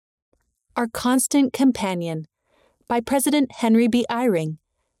Our Constant Companion by President Henry B. Eyring,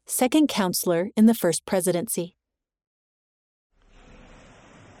 second counselor in the First Presidency.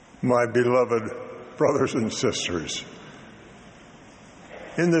 My beloved brothers and sisters,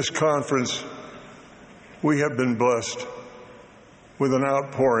 in this conference, we have been blessed with an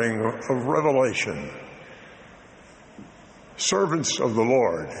outpouring of revelation. Servants of the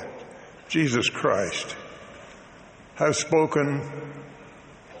Lord, Jesus Christ, have spoken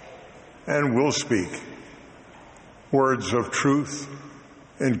and will speak words of truth,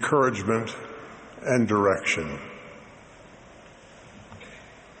 encouragement, and direction.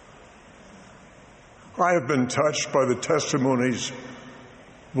 I have been touched by the testimonies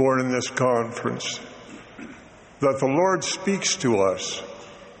born in this conference that the Lord speaks to us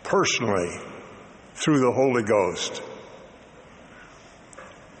personally through the Holy Ghost.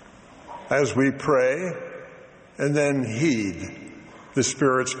 As we pray and then heed the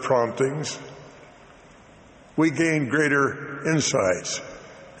Spirit's promptings, we gain greater insights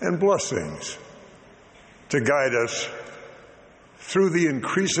and blessings to guide us through the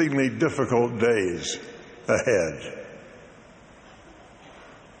increasingly difficult days ahead.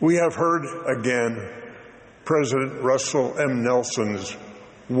 We have heard again President Russell M. Nelson's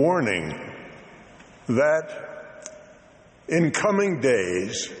warning that in coming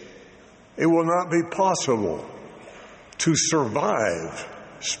days it will not be possible to survive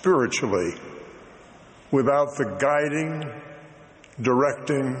spiritually without the guiding,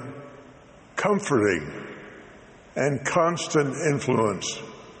 directing, comforting, and constant influence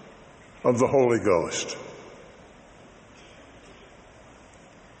of the Holy Ghost.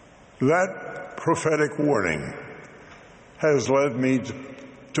 That prophetic warning has led me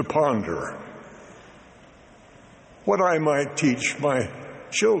to ponder what I might teach my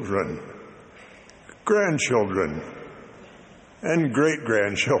children, grandchildren, and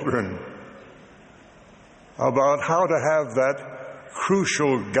great-grandchildren about how to have that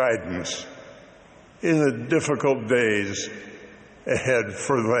crucial guidance in the difficult days ahead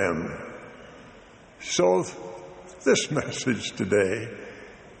for them. So this message today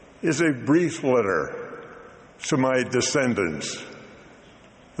is a brief letter to my descendants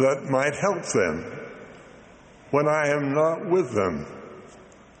that might help them when I am not with them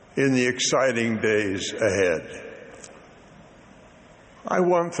in the exciting days ahead. I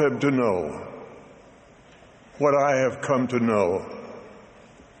want them to know what I have come to know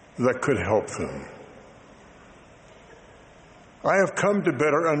that could help them. I have come to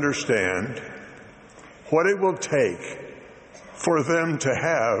better understand what it will take for them to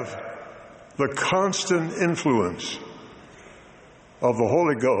have the constant influence of the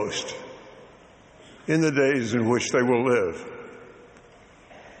Holy Ghost in the days in which they will live.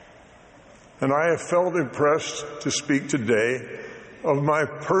 And I have felt impressed to speak today of my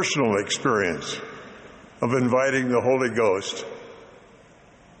personal experience of inviting the Holy Ghost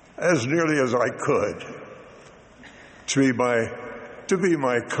as nearly as I could to be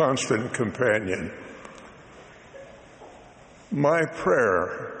my constant companion. My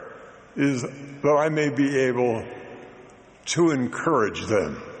prayer is that I may be able to encourage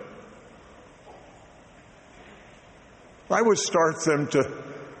them. I would start them to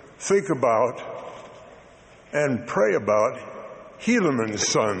think about and pray about Helaman's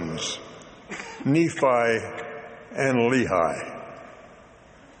sons, Nephi and Lehi,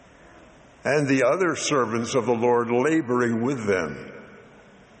 and the other servants of the Lord laboring with them.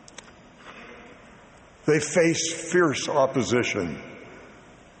 They faced fierce opposition.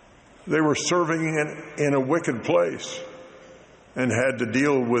 They were serving in a wicked place and had to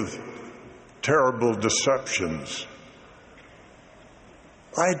deal with terrible deceptions.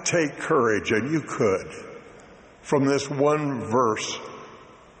 I'd take courage, and you could, from this one verse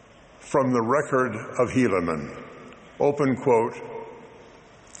from the record of Helaman. Open quote.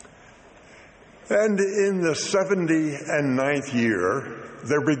 And in the 79th year,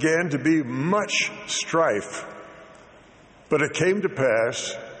 there began to be much strife. But it came to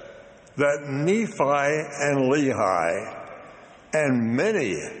pass that Nephi and Lehi and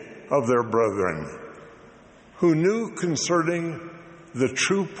many of their brethren who knew concerning the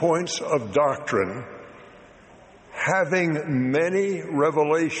true points of doctrine, having many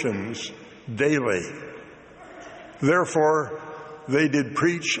revelations daily. Therefore, they did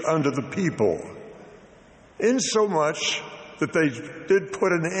preach unto the people, insomuch that they did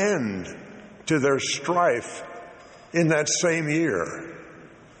put an end to their strife in that same year.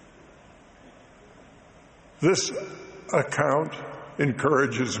 This account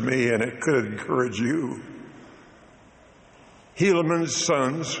encourages me, and it could encourage you. Helaman's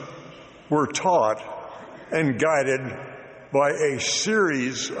sons were taught and guided by a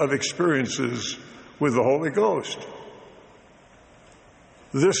series of experiences with the Holy Ghost.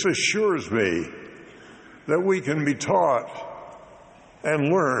 This assures me that we can be taught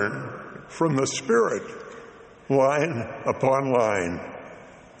and learn from the Spirit, line upon line,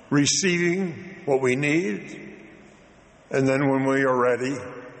 receiving what we need, and then when we are ready,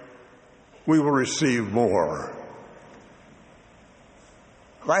 we will receive more.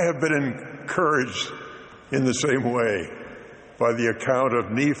 I have been encouraged in the same way by the account of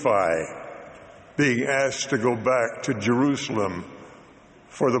Nephi being asked to go back to Jerusalem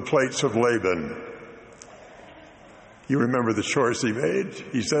for the plates of Laban. You remember the choice he made?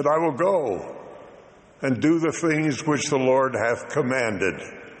 He said, I will go and do the things which the Lord hath commanded.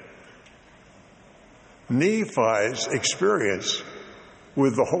 Nephi's experience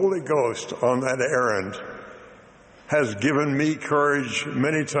with the Holy Ghost on that errand has given me courage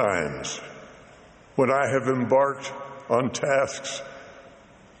many times when I have embarked on tasks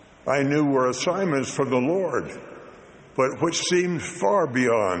I knew were assignments from the Lord, but which seemed far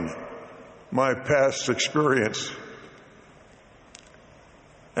beyond my past experience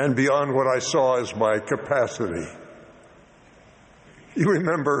and beyond what I saw as my capacity. You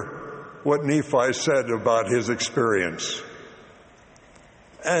remember what Nephi said about his experience.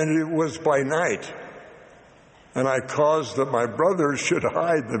 And it was by night, and I caused that my brothers should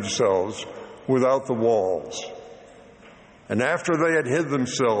hide themselves without the walls. And after they had hid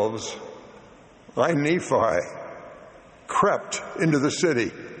themselves, I, Nephi, crept into the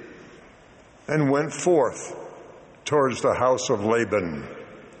city and went forth towards the house of Laban.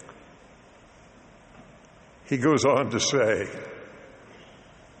 He goes on to say,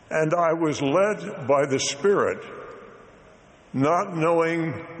 and I was led by the Spirit, not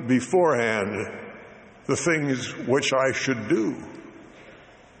knowing beforehand the things which I should do.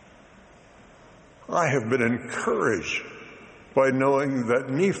 I have been encouraged by knowing that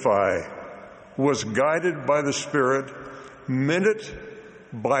Nephi was guided by the Spirit minute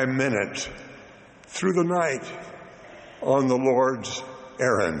by minute through the night on the Lord's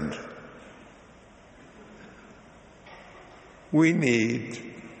errand. We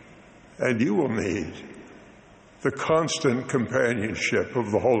need, and you will need, the constant companionship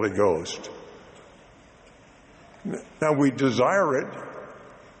of the Holy Ghost. Now, we desire it,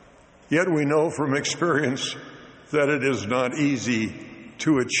 yet we know from experience that it is not easy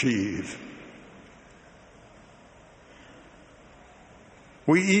to achieve.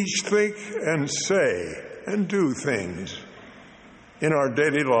 We each think and say and do things in our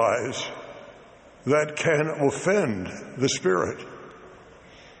daily lives that can offend the Spirit.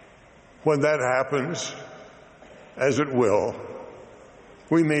 When that happens, as it will,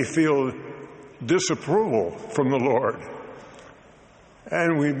 we may feel disapproval from the Lord,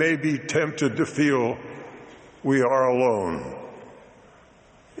 and we may be tempted to feel we are alone.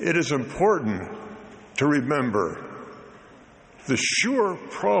 It is important to remember the sure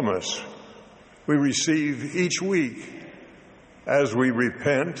promise we receive each week as we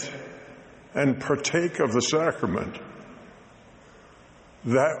repent and partake of the sacrament,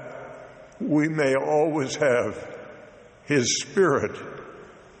 that we may always have His Spirit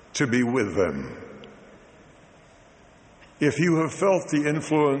to be with them. If you have felt the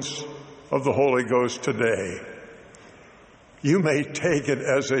influence of the Holy Ghost today, you may take it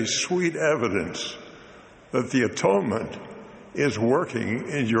as a sweet evidence that the atonement is working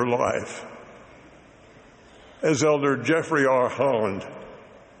in your life. As Elder Jeffrey R. Holland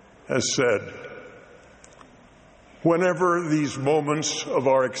has said, whenever these moments of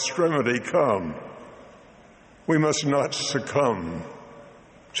our extremity come, we must not succumb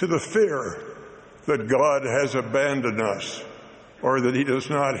to the fear that God has abandoned us or that He does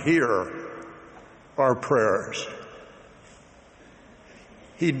not hear our prayers.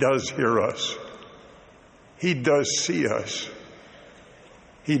 He does hear us. He does see us.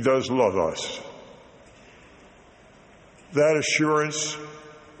 He does love us. That assurance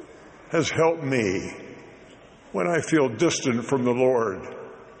has helped me when I feel distant from the Lord,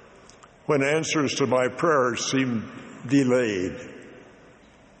 when answers to my prayers seem delayed.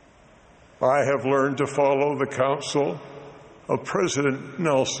 I have learned to follow the counsel of President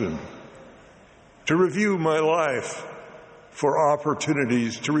Nelson, to review my life for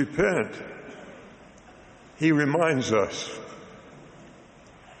opportunities to repent. He reminds us,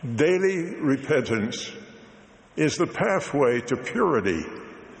 daily repentance is the pathway to purity,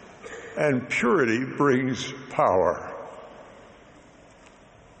 and purity brings power.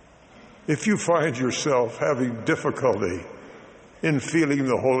 If you find yourself having difficulty in feeling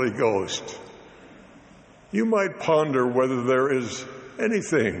the Holy Ghost, you might ponder whether there is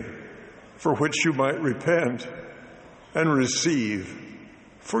anything for which you might repent and receive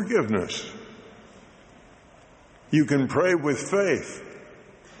forgiveness. You can pray with faith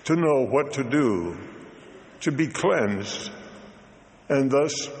to know what to do, to be cleansed, and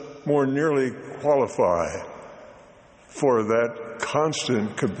thus more nearly qualify for that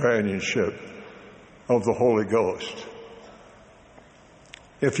constant companionship of the Holy Ghost.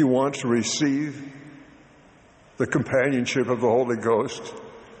 If you want to receive the companionship of the Holy Ghost,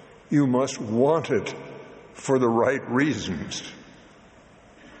 you must want it for the right reasons.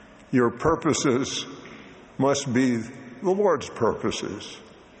 Your purposes must be the Lord's purposes.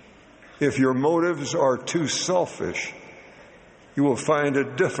 If your motives are too selfish, you will find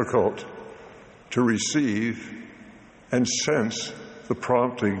it difficult to receive and sense the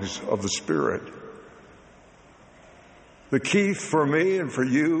promptings of the Spirit. The key for me and for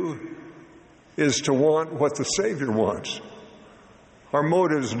you is to want what the Savior wants. Our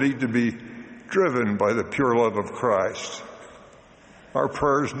motives need to be driven by the pure love of Christ. Our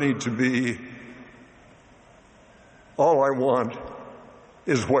prayers need to be, all I want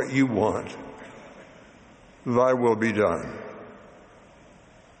is what you want. Thy will be done.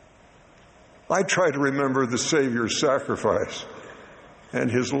 I try to remember the Savior's sacrifice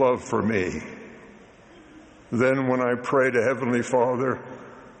and his love for me. Then when I pray to Heavenly Father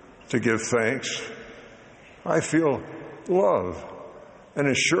to give thanks, I feel love and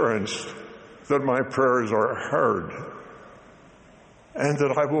assurance that my prayers are heard and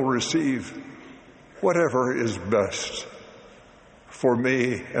that I will receive whatever is best for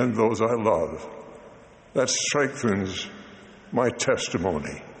me and those I love. That strengthens my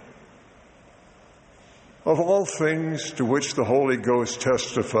testimony. Of all things to which the Holy Ghost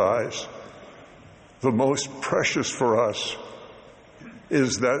testifies, the most precious for us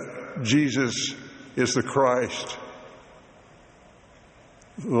is that Jesus is the Christ,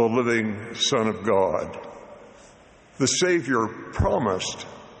 the living Son of God. The Savior promised,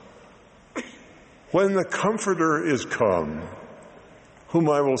 when the Comforter is come, whom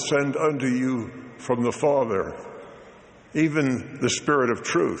I will send unto you from the Father, even the Spirit of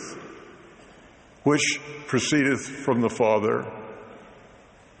truth, which proceedeth from the Father.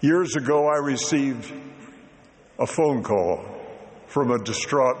 Years ago, I received a phone call from a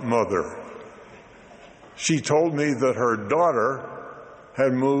distraught mother. She told me that her daughter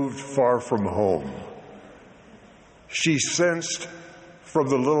had moved far from home. She sensed from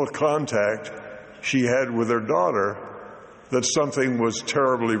the little contact she had with her daughter that something was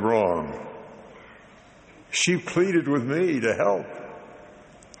terribly wrong. She pleaded with me to help.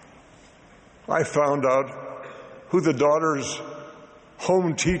 I found out who the daughter's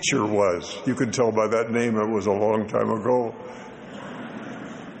home teacher was. You can tell by that name it was a long time ago.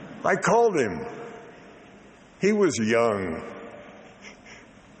 I called him. He was young.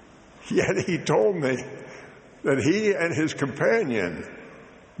 Yet he told me that he and his companion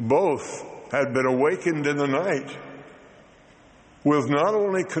both had been awakened in the night with not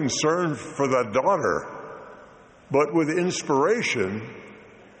only concern for that daughter, but with inspiration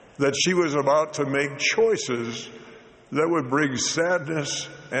that she was about to make choices that would bring sadness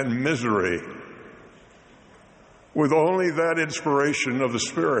and misery. With only that inspiration of the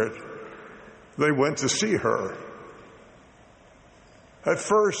Spirit, they went to see her. At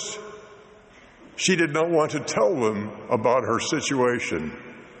first, she did not want to tell them about her situation.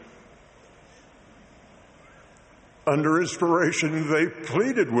 Under inspiration, they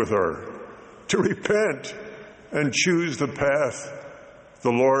pleaded with her to repent and choose the path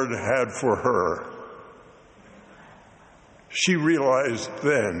the Lord had for her. She realized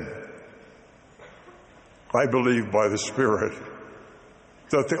then, I believe by the Spirit,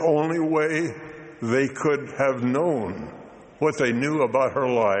 that the only way they could have known what they knew about her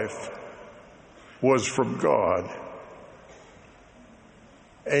life was from God.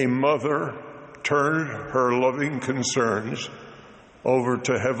 A mother turned her loving concerns over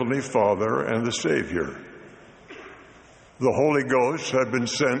to Heavenly Father and the Savior. The Holy Ghost had been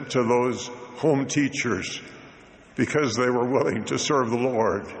sent to those home teachers because they were willing to serve the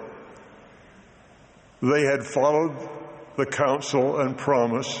Lord. They had followed the counsel and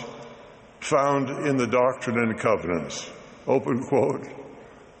promise found in the Doctrine and Covenants. Open quote.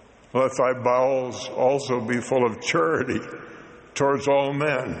 Let thy bowels also be full of charity towards all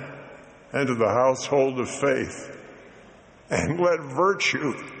men and to the household of faith. And let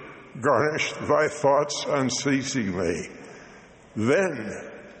virtue garnish thy thoughts unceasingly. Then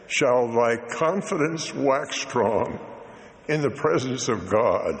shall thy confidence wax strong in the presence of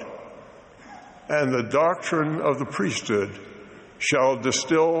God, and the doctrine of the priesthood shall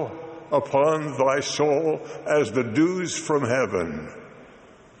distill upon thy soul as the dews from heaven.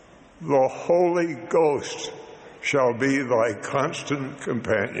 The Holy Ghost shall be thy constant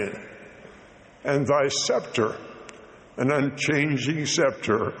companion, and thy scepter, an unchanging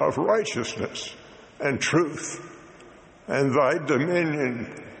scepter of righteousness and truth, and thy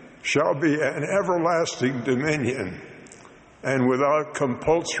dominion shall be an everlasting dominion, and without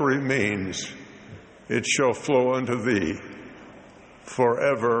compulsory means it shall flow unto thee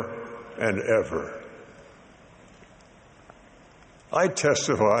forever and ever. I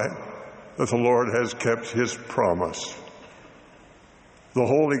testify that the Lord has kept his promise. The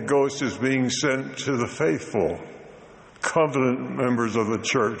Holy Ghost is being sent to the faithful, covenant members of the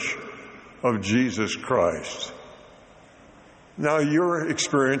Church of Jesus Christ. Now your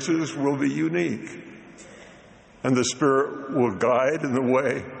experiences will be unique, and the Spirit will guide in the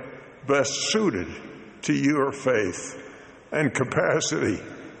way best suited to your faith and capacity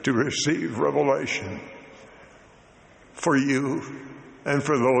to receive revelation for you and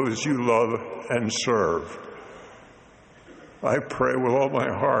for those you love and serve. I pray with all my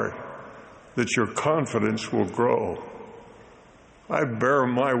heart that your confidence will grow. I bear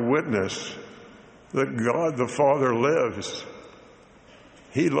my witness that God the Father lives.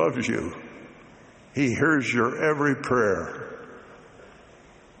 He loves you. He hears your every prayer.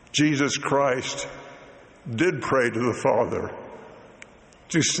 Jesus Christ did pray to the Father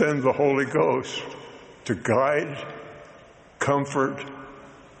to send the Holy Ghost to guide, comfort,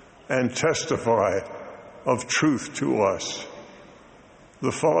 and testify of truth to us.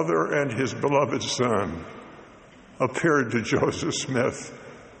 The Father and his beloved Son appeared to Joseph Smith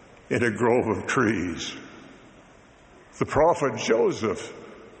in a grove of trees. The prophet Joseph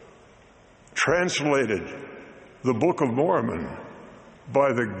translated the Book of Mormon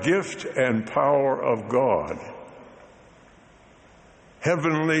by the gift and power of God.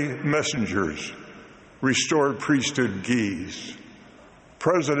 Heavenly messengers restored priesthood keys.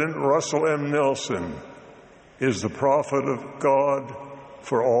 President Russell M. Nelson is the prophet of God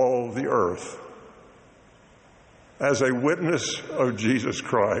for all the earth. As a witness of Jesus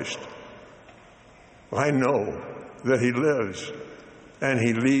Christ, I know that he lives and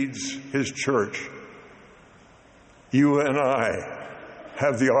he leads his church. You and I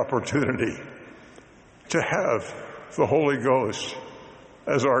have the opportunity to have the Holy Ghost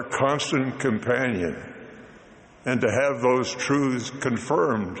as our constant companion and to have those truths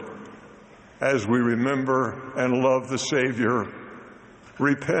confirmed as we remember and love the Savior,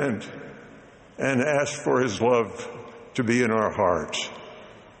 repent, and ask for his love to be in our hearts.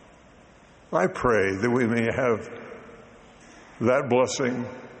 I pray that we may have that blessing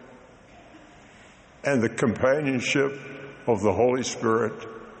and the companionship of the Holy Spirit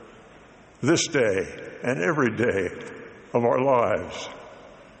this day and every day of our lives.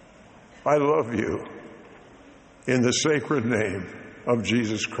 I love you. In the sacred name of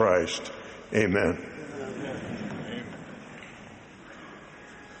Jesus Christ, amen.